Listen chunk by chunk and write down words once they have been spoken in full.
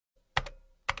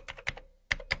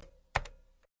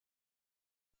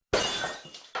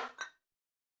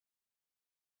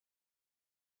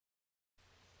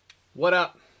What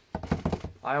up?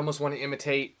 I almost want to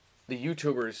imitate the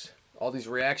YouTubers, all these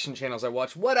reaction channels I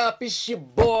watch. What up? It's your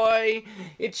boy.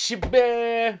 It's your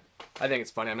bear. I think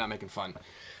it's funny. I'm not making fun.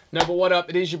 No, but what up?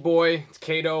 It is your boy. It's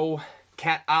Kato.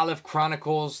 Cat Olive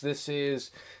Chronicles. This is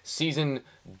season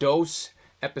Dose,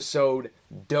 episode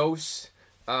Dose.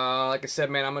 Like I said,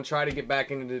 man, I'm going to try to get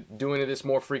back into doing this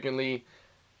more frequently.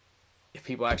 If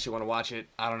people actually want to watch it,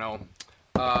 I don't know.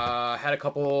 Had a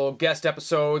couple guest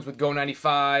episodes with Go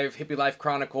 95, Hippie Life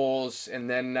Chronicles, and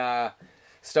then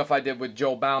stuff I did with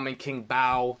Joe Bauman, King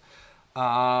Bao.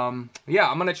 Yeah,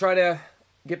 I'm going to try to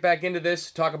get back into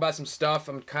this, talk about some stuff.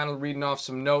 I'm kind of reading off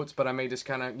some notes, but I may just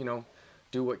kind of,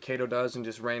 do what Kato does and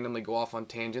just randomly go off on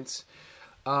tangents.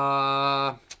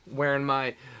 Wearing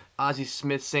my Ozzie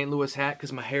Smith St. Louis hat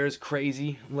because my hair is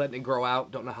crazy. I'm letting it grow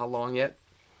out. Don't know how long yet.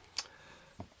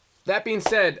 That being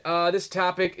said, this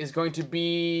topic is going to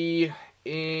be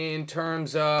in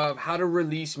terms of how to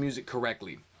release music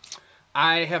correctly.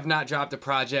 I have not dropped a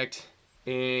project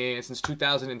since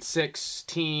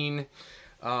 2016,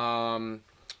 and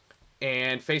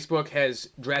Facebook has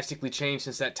drastically changed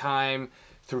since that time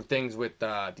through things with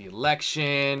the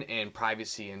election and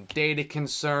privacy and data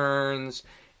concerns,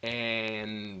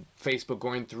 and Facebook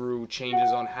going through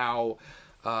changes on how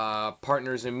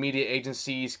partners and media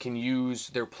agencies can use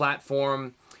their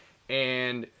platform.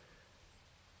 And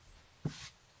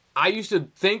I used to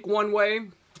think one way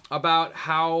about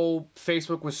how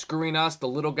Facebook was screwing us, the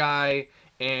little guy,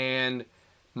 and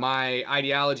my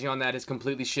ideology on that has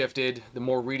completely shifted. The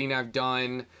more reading I've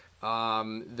done,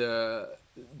 the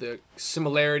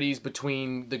similarities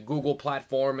between the Google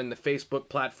platform and the Facebook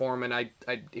platform, and I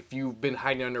if you've been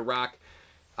hiding under a rock,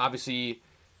 obviously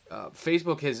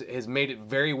Facebook has made it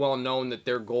very well known that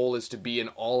their goal is to be an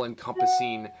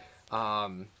all-encompassing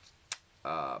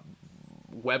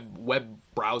web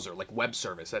browser, like web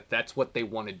service. That's what they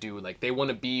want to do. Like, they want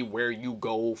to be where you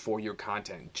go for your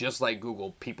content. Just like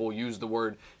Google, people use the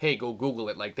word, hey, go Google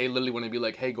it. Like, they literally want to be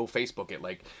like, hey, go Facebook it.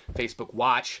 Like, Facebook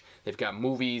Watch, they've got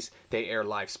movies, they air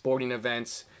live sporting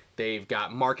events, they've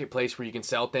got Marketplace where you can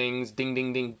sell things, ding,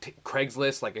 ding, ding,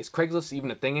 Craigslist. Like, is Craigslist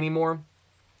even a thing anymore?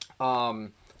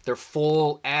 Their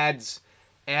full ads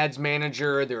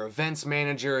manager, their events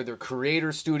manager, their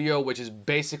creator studio, which is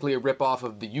basically a ripoff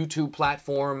of the YouTube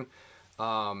platform.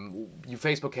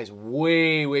 Facebook has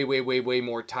way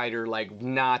more tighter like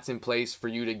knots in place for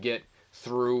you to get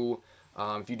through.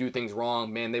 If you do things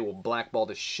wrong, man, they will blackball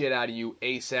the shit out of you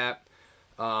ASAP.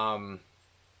 So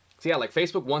yeah, like,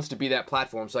 Facebook wants to be that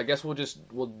platform. So I guess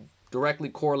we'll directly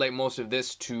correlate most of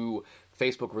this to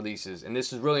Facebook releases. And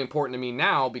this is really important to me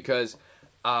now because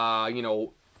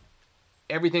everything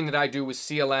that I do with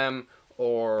CLM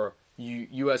or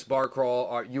US bar crawl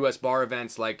or US bar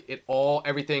events, like,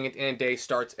 everything at the end of the day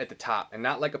starts at the top, and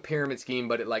not like a pyramid scheme,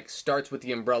 but it like starts with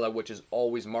the umbrella, which is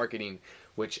always marketing,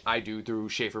 which I do through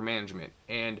Schaefer Management.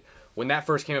 And when that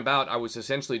first came about, I was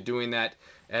essentially doing that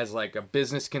as like a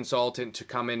business consultant to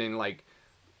come in and like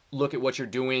look at what you're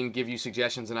doing, give you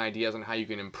suggestions and ideas on how you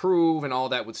can improve, and all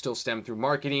that would still stem through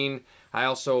marketing. I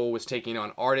also was taking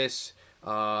on artists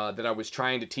that I was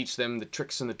trying to teach them the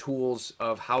tricks and the tools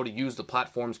of how to use the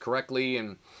platforms correctly.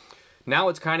 And now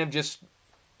it's kind of just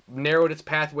narrowed its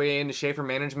pathway into Schaefer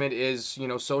Management is,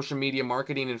 social media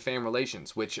marketing and fan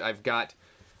relations, which I've got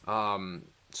some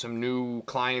new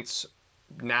clients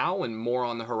now and more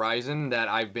on the horizon that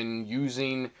I've been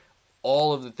using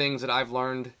all of the things that I've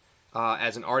learned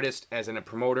as an artist, as a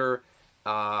promoter,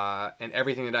 and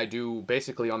everything that I do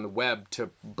basically on the web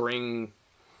to bring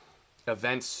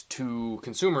events to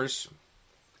consumers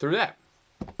through that.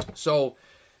 So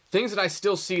things that I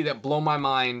still see that blow my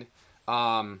mind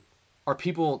are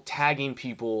people tagging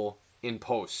people in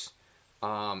posts.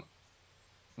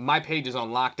 My page is on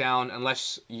lockdown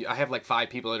unless I have like 5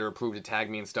 people that are approved to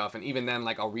tag me and stuff, and even then,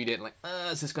 like, I'll read it and like,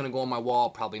 is this gonna go on my wall?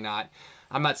 Probably not.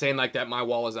 I'm not saying like that my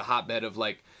wall is a hotbed of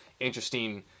like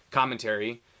interesting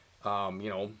commentary.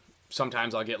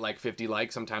 Sometimes I'll get like 50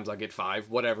 likes, sometimes I'll get 5,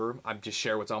 whatever. I just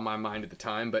share what's on my mind at the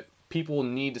time, but people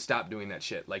need to stop doing that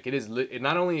shit. Like, it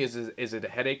not only is it a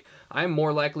headache, I am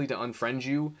more likely to unfriend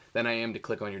you than I am to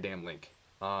click on your damn link.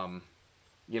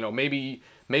 Maybe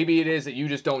it is that you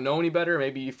just don't know any better.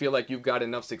 Maybe you feel like you've got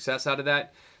enough success out of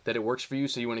that it works for you,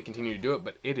 so you want to continue to do it,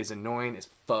 but it is annoying as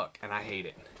fuck, and I hate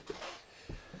it.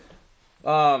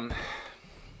 Let's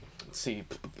see.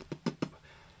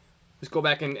 Let's go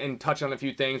back and touch on a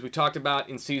few things. We talked about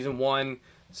in season 1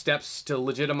 steps to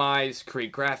legitimize,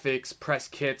 create graphics, press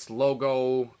kits,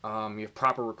 logo. You have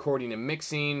proper recording and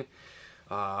mixing.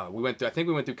 I think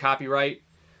we went through copyright.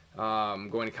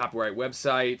 going to copyright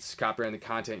websites, copyrighting the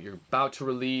content you're about to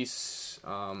release,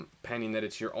 pending that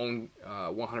it's your own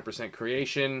 100%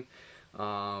 creation.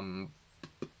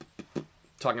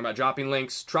 Talking about dropping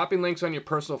links. Dropping links on your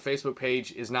personal Facebook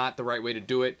page is not the right way to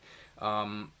do it.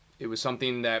 It was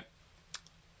something that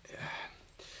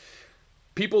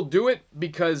people do it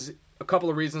because a couple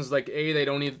of reasons, like A, they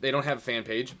don't have a fan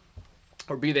page,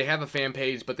 or B, they have a fan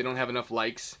page but they don't have enough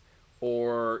likes,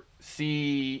 or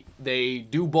C, they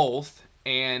do both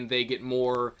and they get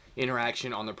more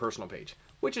interaction on their personal page,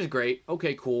 which is great.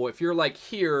 Okay, cool. If you're like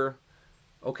here,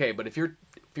 okay, but if you're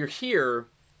here,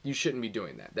 you shouldn't be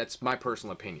doing that. That's my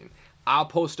personal opinion. I'll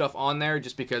post stuff on there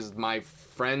just because my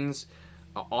friends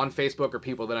on Facebook are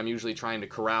people that I'm usually trying to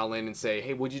corral in and say,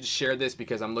 hey, would you just share this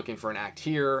because I'm looking for an act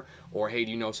here, or hey,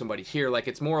 do you know somebody here? Like,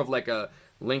 it's more of like a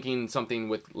linking something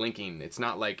with linking. It's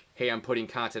not like, hey, I'm putting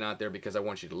content out there because I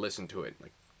want you to listen to it.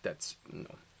 Like, that's,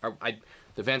 the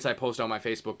events I post on my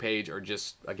Facebook page are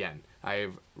just, again, I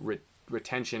have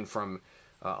retention from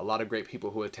a lot of great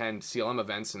people who attend CLM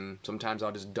events, and sometimes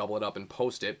I'll just double it up and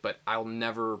post it, but I'll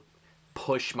never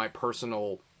push my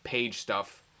personal page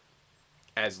stuff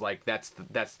as like that's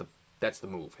the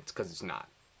move. It's because it's not.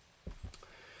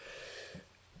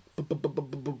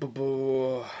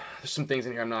 There's some things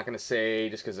in here I'm not going to say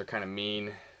just because they're kind of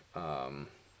mean. A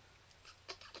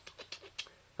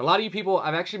lot of you people,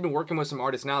 I've actually been working with some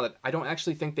artists now that I don't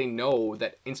actually think they know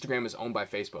that Instagram is owned by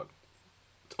Facebook.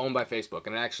 It's owned by Facebook.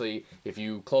 And actually, if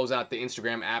you close out the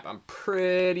Instagram app, I'm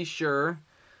pretty sure.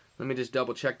 Let me just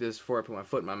double check this before I put my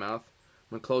foot in my mouth.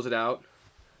 I'm going to close it out.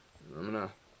 I'm going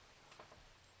to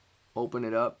open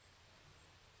it up.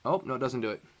 Oh, no, it doesn't do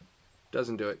it.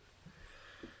 Doesn't do it.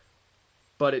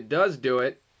 But it does do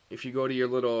it if you go to your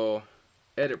little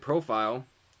edit profile.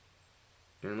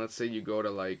 And let's say you go to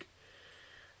like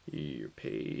your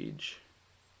page.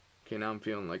 Okay, now I'm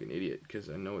feeling like an idiot because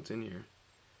I know it's in here.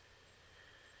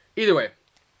 Either way,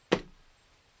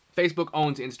 Facebook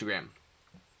owns Instagram.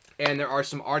 And there are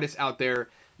some artists out there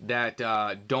that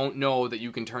don't know that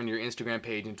you can turn your Instagram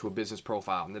page into a business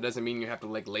profile. And that doesn't mean you have to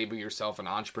like label yourself an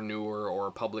entrepreneur or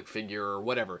a public figure or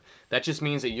whatever. That just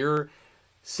means that you're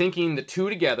syncing the two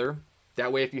together.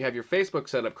 That way, if you have your Facebook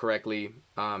set up correctly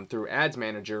through Ads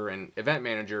Manager and Event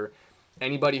Manager,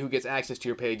 anybody who gets access to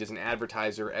your page as an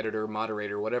advertiser, editor,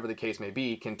 moderator, whatever the case may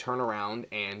be, can turn around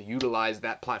and utilize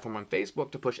that platform on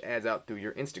Facebook to push ads out through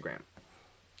your Instagram.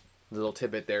 Little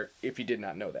tidbit there if you did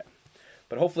not know that.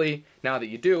 But hopefully, now that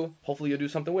you do, hopefully you'll do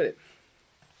something with it.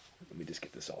 Let me just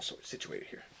get this all sort of situated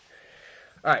here.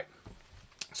 All right.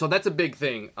 So that's a big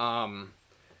thing.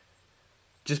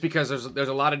 Just because there's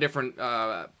a lot of different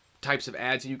types of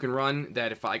ads that you can run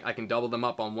that if I can double them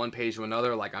up on one page to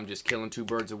another, like I'm just killing two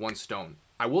birds with one stone.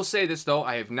 I will say this, though.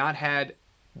 I have not had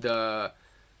the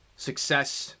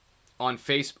success on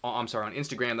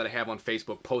Instagram that I have on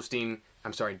Facebook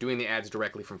doing the ads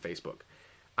directly from Facebook.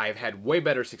 I've had way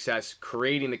better success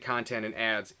creating the content and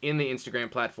ads in the Instagram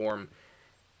platform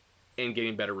and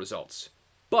getting better results.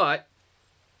 But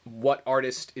what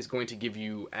artist is going to give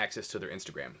you access to their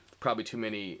Instagram? Probably too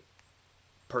many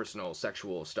personal,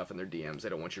 sexual stuff in their DMs they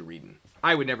don't want you reading.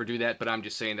 I would never do that, but I'm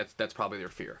just saying that's probably their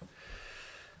fear.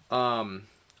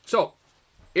 So,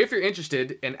 if you're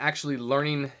interested in actually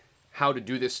learning how to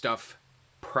do this stuff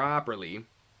properly,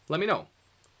 let me know.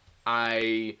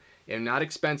 I am not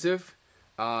expensive.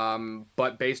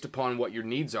 But based upon what your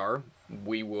needs are,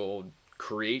 we will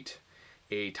create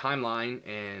a timeline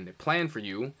and a plan for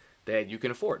you that you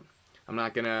can afford. I'm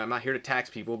not here to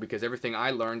tax people because everything I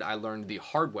learned the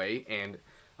hard way. And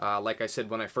like I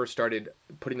said, when I first started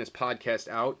putting this podcast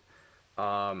out,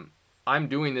 I'm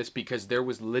doing this because there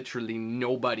was literally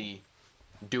nobody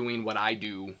doing what I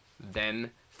do then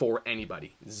for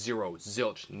anybody. Zero,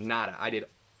 zilch, nada. I did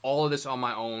all of this on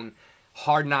my own.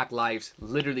 Hard knock lives,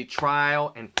 literally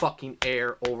trial and fucking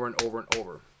error over and over and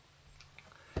over.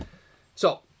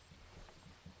 So,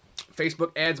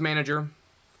 Facebook Ads Manager,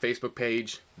 Facebook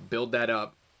page, build that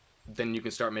up, then you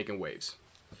can start making waves.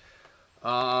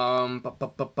 But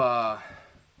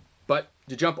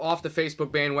to jump off the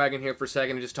Facebook bandwagon here for a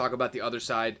second and just talk about the other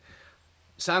side,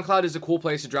 SoundCloud is a cool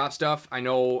place to drop stuff. I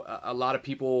know a lot of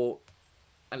people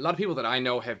that I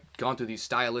know have gone through these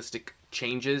stylistic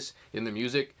changes in the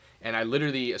music. And I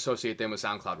literally associate them with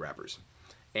SoundCloud rappers.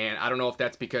 And I don't know if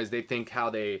that's because they think how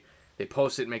they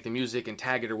post it, make the music, and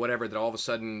tag it or whatever, that all of a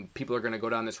sudden people are going to go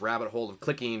down this rabbit hole of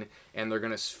clicking, and they're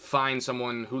going to find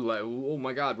someone who, like, oh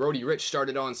my God, Roddy Ricch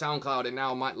started on SoundCloud, and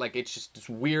now it's just this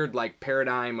weird, like,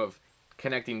 paradigm of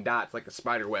connecting dots like a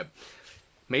spider web.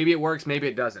 Maybe it works, maybe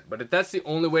it doesn't. But if that's the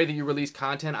only way that you release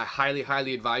content, I highly,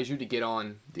 highly advise you to get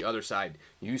on the other side.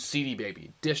 Use CD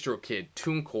Baby, DistroKid,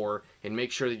 TuneCore, and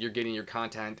make sure that you're getting your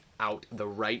content out the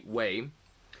right way.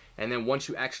 And then once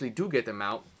you actually do get them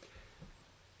out,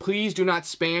 please do not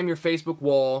spam your Facebook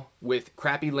wall with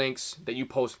crappy links that you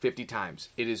post 50 times.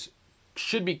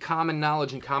 Should be common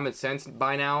knowledge and common sense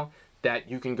by now that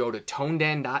you can go to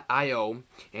toneden.io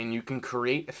and you can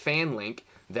create a fan link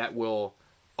that will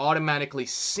automatically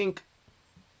sync.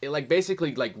 It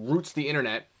basically routes the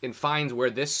internet and finds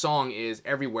where this song is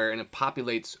everywhere, and it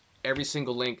populates every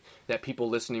single link that people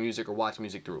listen to music or watch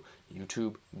music through.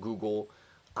 YouTube, Google,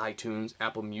 iTunes,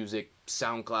 Apple Music,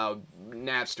 SoundCloud,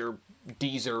 Napster,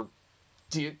 Deezer,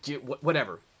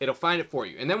 whatever. It'll find it for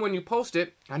you. And then when you post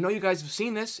it, I know you guys have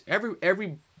seen this.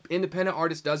 Every independent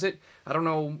artist does it. I don't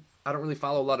know. I don't really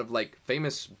follow a lot of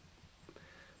famous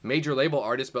major label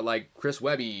artists, but Chris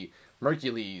Webby,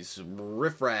 Mercules,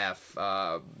 Riff Raff,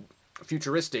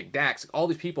 Futuristic, Dax, all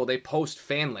these people, they post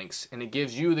fan links, and it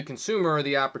gives you, the consumer,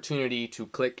 the opportunity to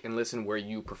click and listen where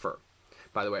you prefer.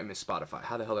 By the way, I missed Spotify.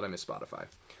 How the hell did I miss Spotify?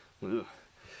 Ugh.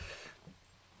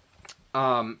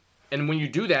 And when you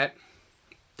do that,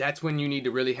 that's when you need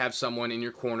to really have someone in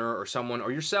your corner, or someone,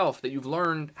 or yourself, that you've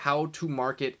learned how to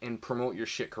market and promote your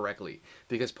shit correctly.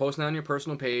 Because posting on your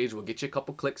personal page will get you a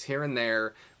couple clicks here and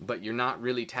there, but you're not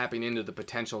really tapping into the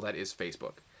potential that is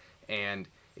Facebook. And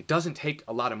it doesn't take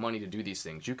a lot of money to do these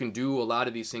things. You can do a lot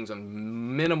of these things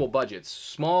on minimal budgets,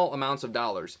 small amounts of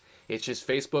dollars. It's just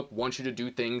Facebook wants you to do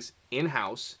things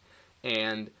in-house,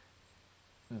 and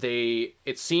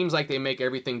it seems like they make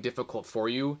everything difficult for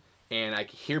you. And I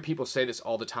hear people say this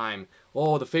all the time.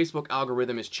 Oh, the Facebook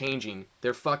algorithm is changing.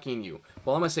 They're fucking you.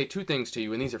 Well, I'm going to say two things to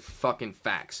you, and these are fucking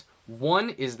facts. One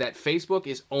is that Facebook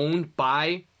is owned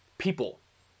by people.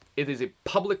 It is a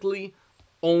publicly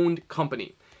owned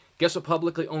company. Guess what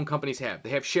publicly owned companies have? They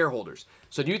have shareholders.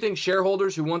 So do you think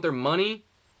shareholders who want their money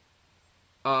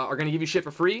are going to give you shit for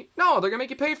free? No, they're going to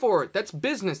make you pay for it. That's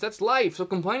business. That's life. So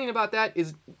complaining about that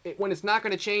is when it's not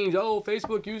going to change. Oh,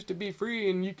 Facebook used to be free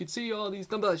and you could see all these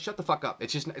numbers. Shut the fuck up.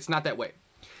 It's not that way.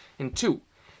 And two,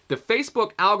 the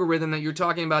Facebook algorithm that you're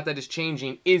talking about that is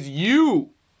changing is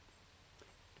you.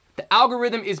 The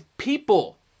algorithm is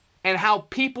people and how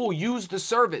people use the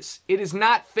service. It is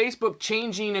not Facebook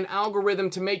changing an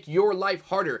algorithm to make your life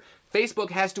harder.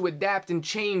 Facebook has to adapt and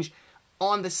change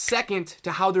on the second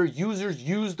to how their users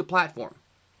use the platform.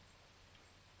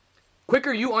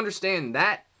 Quicker you understand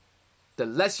that, the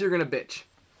less you're gonna bitch.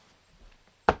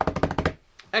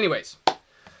 Anyways,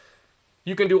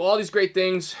 you can do all these great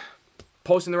things,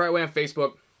 posting the right way on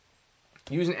Facebook,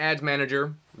 using Ads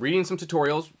Manager, reading some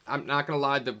tutorials. I'm not gonna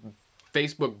lie, the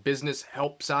Facebook business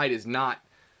help side is not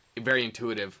very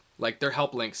intuitive. Their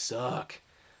help links suck.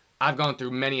 I've gone through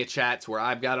many a chats where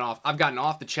I've gotten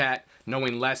off the chat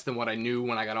knowing less than what I knew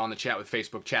when I got on the chat with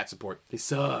Facebook chat support. They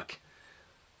suck.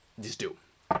 Just do.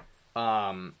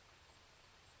 But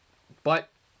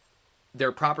there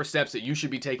are proper steps that you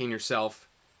should be taking yourself,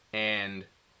 and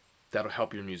that'll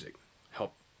help your music.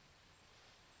 Help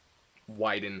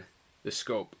widen the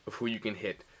scope of who you can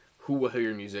hit, who will hear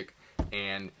your music,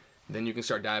 and then you can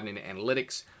start diving into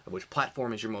analytics of which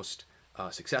platform is your most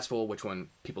successful, which one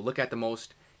people look at the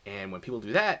most. And when people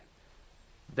do that,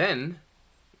 then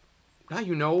now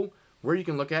you know where you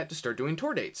can look at to start doing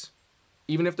tour dates,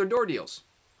 even if they're door deals.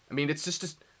 I mean, it's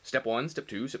just step 1, step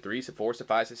 2, step 3, step 4, step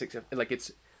 5, step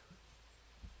 6.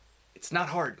 It's not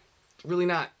hard. It's really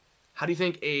not. How do you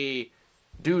think a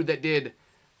dude that did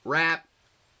rap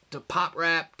to pop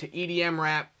rap to EDM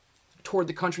rap, toured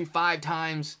the country 5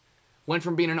 times, went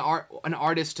from being an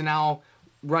artist to now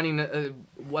running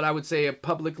what I would say a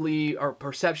publicly or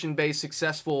perception-based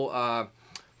successful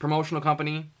promotional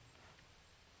company?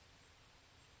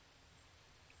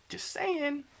 Just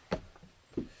saying.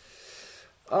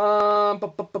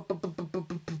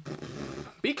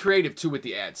 Be creative too with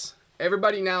the ads.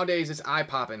 Everybody nowadays is eye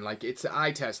popping. It's the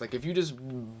eye test. If you just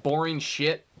boring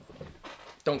shit,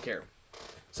 don't care.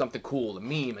 Something cool, a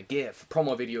meme, a gif, a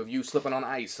promo video of you slipping on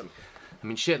ice.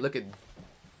 Shit, look at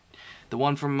the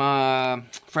one from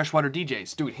Freshwater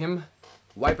DJs. Dude, him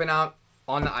wiping out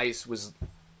on the ice was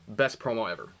best promo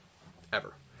ever.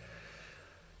 Ever.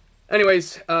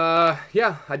 Anyways,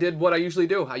 yeah, I did what I usually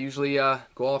do. I usually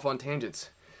go off on tangents.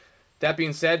 That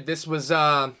being said, this was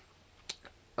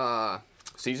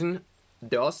season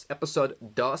 2, episode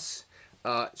 2.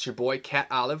 It's your boy, Cat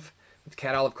Olive, with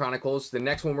Cat Olive Chronicles. The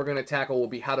next one we're going to tackle will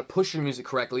be how to push your music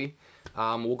correctly.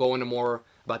 We'll go into more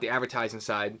about the advertising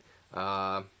side.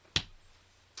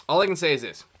 All I can say is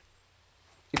this.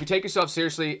 If you take yourself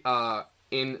seriously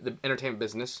in the entertainment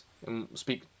business, and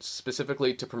speak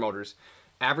specifically to promoters,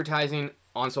 advertising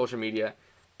on social media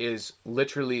is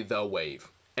literally the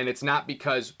wave. And it's not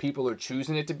because people are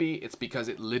choosing it to be, it's because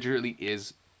it literally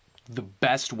is the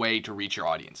best way to reach your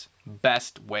audience.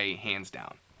 Best way, hands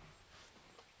down.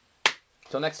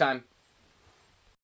 Till next time.